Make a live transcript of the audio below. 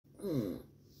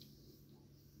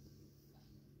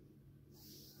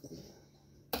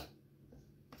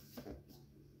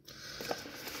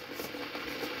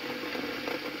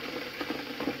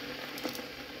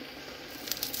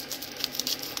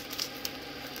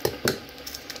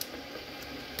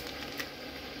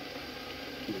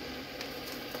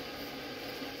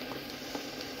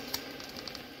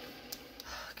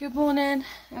Good morning,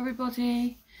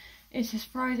 everybody. It is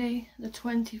Friday the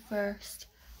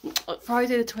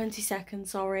 22nd,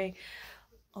 sorry,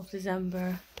 of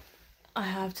December. I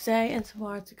have today and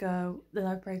tomorrow to go, then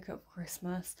I break up for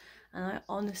Christmas, and I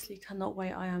honestly cannot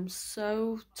wait. I am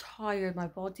so tired, my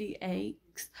body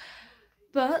aches,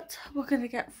 but we're gonna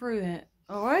get through it,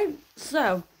 alright?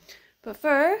 So, but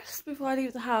first, before I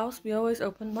leave the house, we always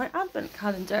open my advent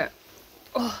calendar.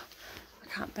 Oh, I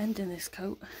can't bend in this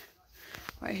coat.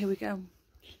 Right, here we go.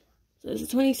 So it's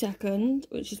the 22nd,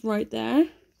 which is right there.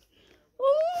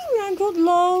 Oh, we haven't got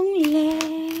long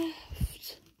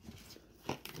left.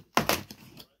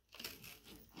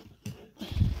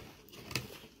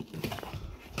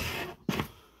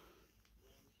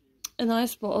 A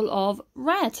nice bottle of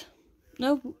red.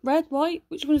 No, red, white,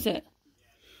 which one is it?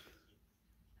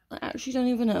 I actually don't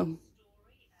even know.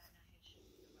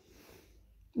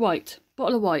 White.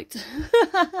 Bottle of white.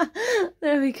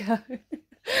 There we go.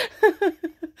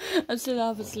 I'm still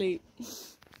half asleep.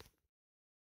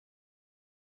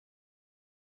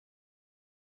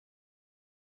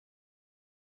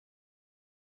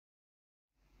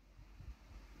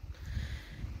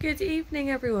 Good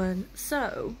evening, everyone.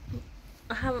 So,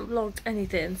 I haven't vlogged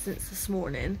anything since this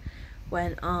morning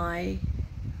when I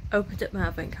opened up my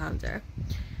advent calendar.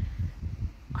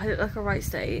 I look like a right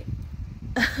state.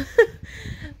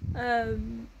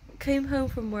 Came home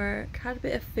from work, had a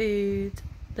bit of food,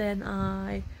 then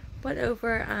I went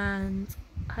over and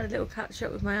had a little catch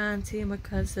up with my auntie and my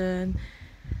cousin,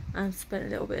 and spent a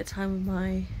little bit of time with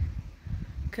my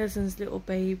cousin's little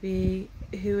baby,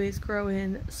 who is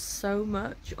growing so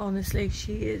much. Honestly,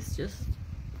 she is just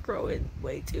growing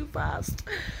way too fast.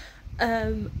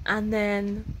 And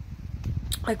then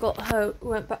I got home,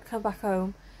 come back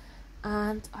home,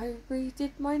 and I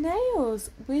redid my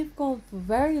nails. We've gone for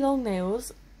very long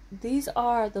nails. These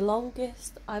are the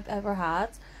longest I've ever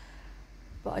had,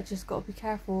 but I just got to be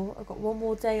careful. I've got one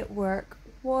more day at work,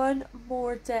 one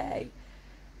more day,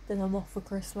 then I'm off for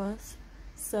Christmas,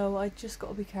 so I just got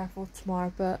to be careful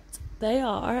tomorrow. But they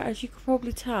are, as you can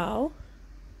probably tell,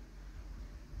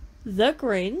 The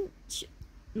Grinch,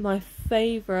 my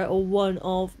favourite, or one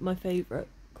of my favourite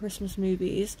Christmas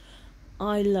movies.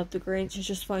 I love The Grinch. I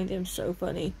just find him so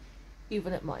funny.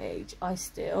 Even at my age, I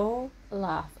still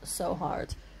laugh so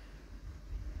hard.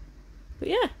 But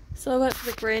yeah, so I went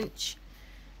for The Grinch,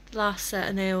 last set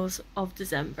of nails of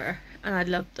December, and I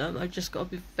loved them. I just got to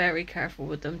be very careful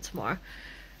with them tomorrow,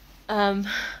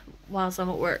 whilst I'm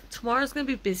at work. Tomorrow's going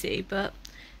to be busy, but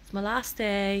it's my last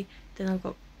day. Then I've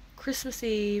got Christmas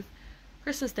Eve,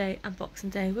 Christmas Day and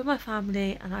Boxing Day with my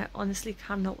family, and I honestly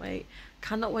cannot wait.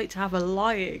 Cannot wait to have a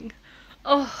lying.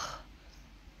 Oh,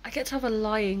 I get to have a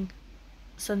lying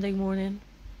Sunday morning.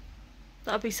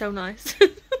 That'd be so nice.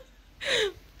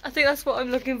 I think that's what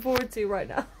I'm looking forward to right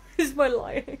now, is my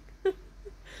lying.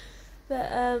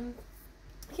 But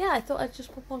yeah, I thought I'd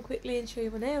just pop on quickly and show you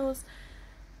my nails.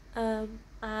 And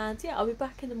yeah, I'll be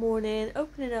back in the morning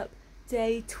opening up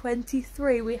day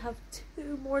 23. We have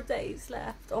 2 more days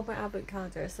left on my advent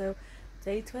calendar, so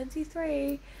day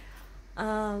 23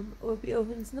 will be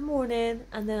opened in the morning,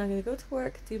 and then I'm going to go to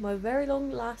work, do my very long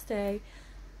last day,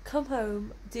 come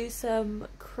home, do some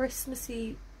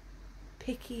Christmassy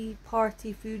picky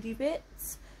party foodie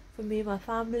bits for me and my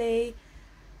family,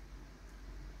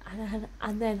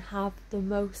 and then have the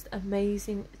most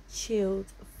amazing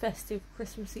chilled festive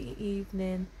Christmassy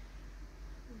evening,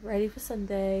 ready for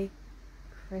Sunday,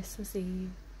 Christmas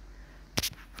Eve.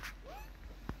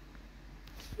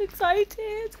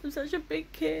 Excited. I'm such a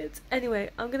big kid.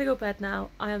 Anyway, I'm gonna go to bed now.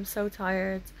 I am so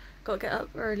tired. Got to get up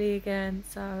early again,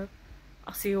 so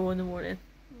I'll see you all in the morning.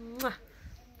 Mwah.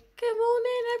 Good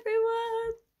morning,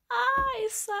 everyone.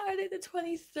 It's Saturday the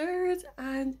 23rd,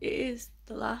 and it is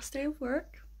the last day of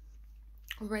work.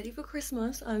 I'm ready for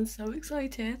Christmas. I'm so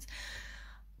excited.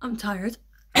 I'm tired.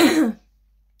 I'm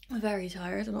very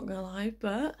tired, I'm not gonna lie,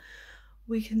 but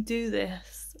we can do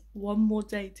this. One more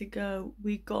day to go.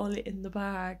 We got it in the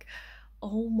bag.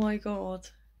 Oh my god.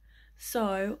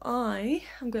 So I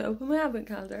am going to open my advent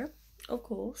calendar, of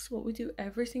course, what we do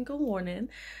every single morning.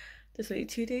 There's only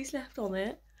 2 days left on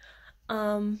it.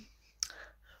 Yeah.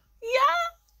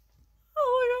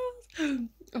 Oh my god.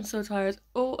 I'm so tired.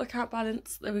 Oh, I can't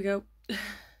balance. There we go.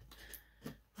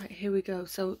 Right, here we go.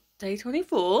 So day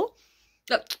 24.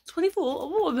 24.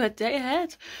 Oh, I'm a day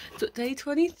ahead. So day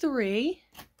 23.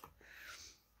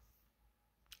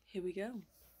 Here we go.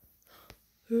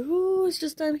 Ooh, it's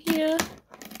just down here.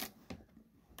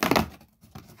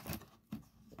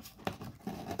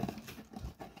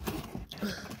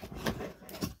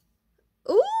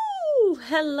 Ooh,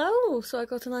 hello. So I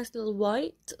got a nice little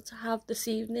white to have this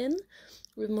evening.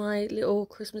 with my little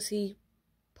Christmassy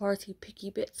party picky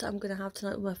bits that I'm going to have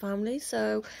tonight with my family.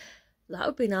 So that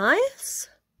would be nice.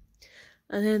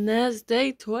 And then there's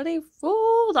day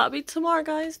 24. That'll be tomorrow,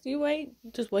 guys. You wait.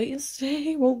 Just wait and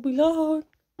see. It won't be long.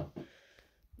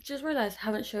 Just realised I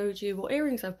haven't showed you what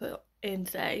earrings I put in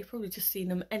today. You've probably just seen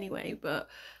them anyway, but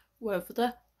word for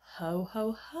the ho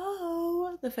ho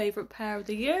ho, the favourite pair of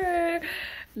the year.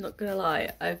 I'm not gonna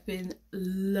lie, I've been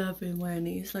loving wearing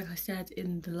these, like I said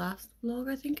in the last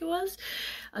vlog, I think it was.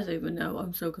 I don't even know,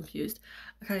 I'm so confused.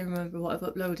 I can't even remember what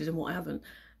I've uploaded and what I haven't.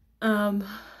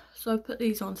 So I put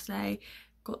these on today.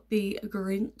 Got the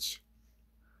Grinch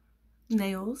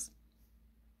nails,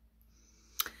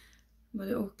 my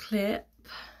little clip.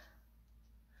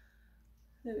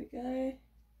 There we go.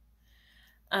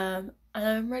 And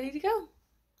I'm ready to go.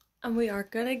 And we are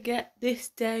gonna get this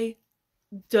day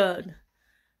done.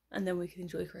 And then we can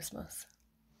enjoy Christmas.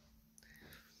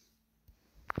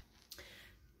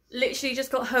 Literally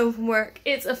just got home from work.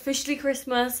 It's officially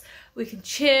Christmas. We can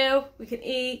chill, we can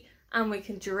eat, and we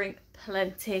can drink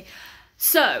plenty.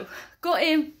 So, got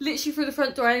in literally through the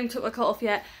front door. I haven't even took my coat off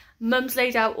yet. Mum's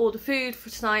laid out all the food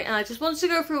for tonight, and I just wanted to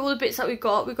go through all the bits that we've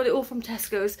got. We got it all from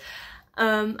Tesco's.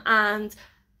 And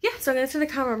yeah, so I'm going to turn the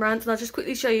camera around and I'll just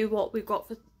quickly show you what we've got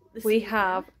for this. We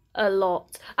have a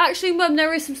lot. Actually, Mum,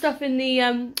 there is some stuff in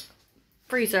the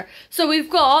freezer. So we've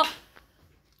got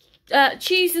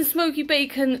cheese and smoky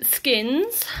bacon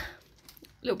skins,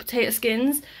 little potato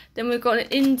skins. Then we've got an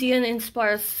Indian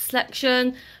inspired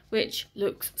selection, which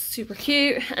looks super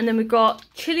cute. And then we've got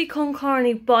chili con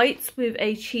carne bites with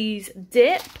a cheese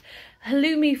dip,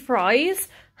 halloumi fries,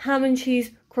 ham and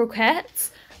cheese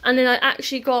croquettes. And then I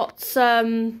actually got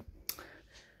some,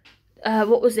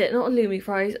 what was it? Not halloumi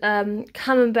fries,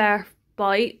 camembert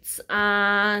bites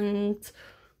and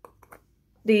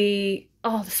the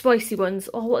spicy ones.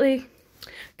 Oh, what are they?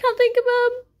 Can't think of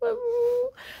them.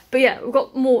 But yeah, we've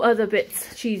got more other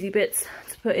bits, cheesy bits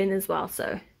to put in as well.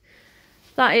 So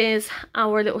that is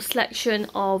our little selection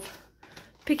of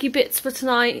picky bits for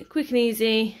tonight. Quick and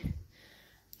easy.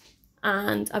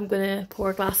 And I'm going to pour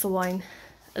a glass of wine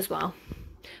as well.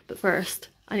 But first,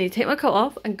 I need to take my coat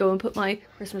off and go and put my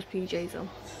Christmas PJs on.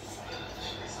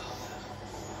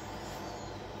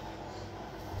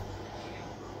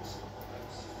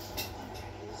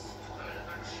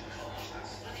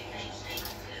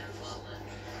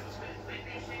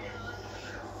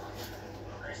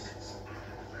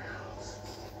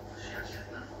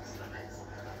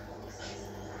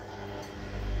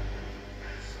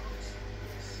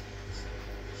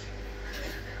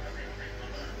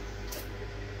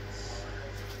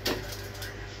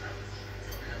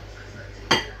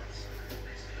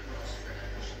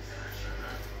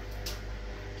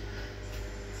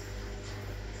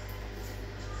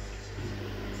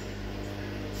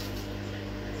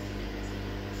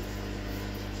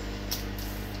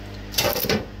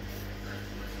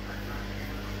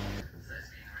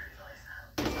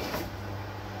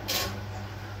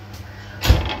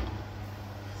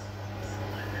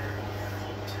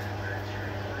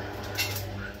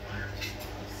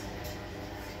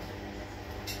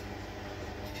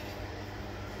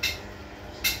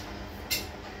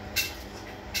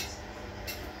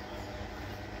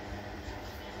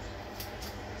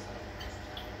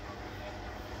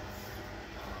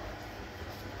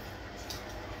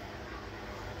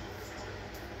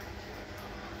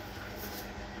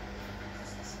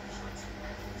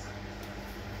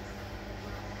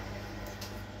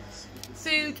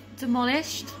 Food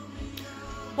demolished,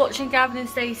 watching Gavin and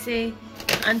Stacey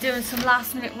and doing some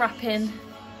last minute wrapping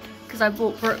because I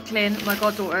bought Brooklyn, my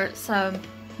goddaughter, some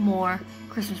more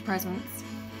Christmas presents.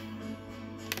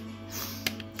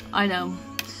 I know.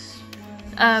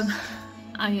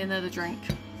 I need another drink.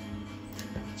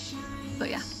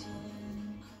 But yeah.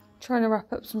 Trying to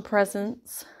wrap up some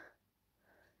presents.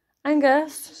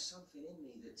 Angus.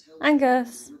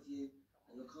 Angus.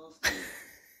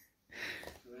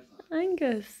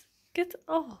 Angus, get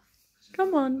off.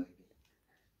 Come on.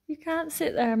 You can't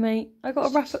sit there, mate. I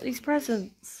gotta wrap up these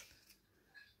presents.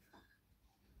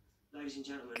 Ladies and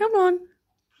gentlemen, come on.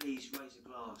 Please raise a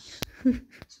glass to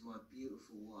my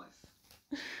beautiful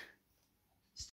wife.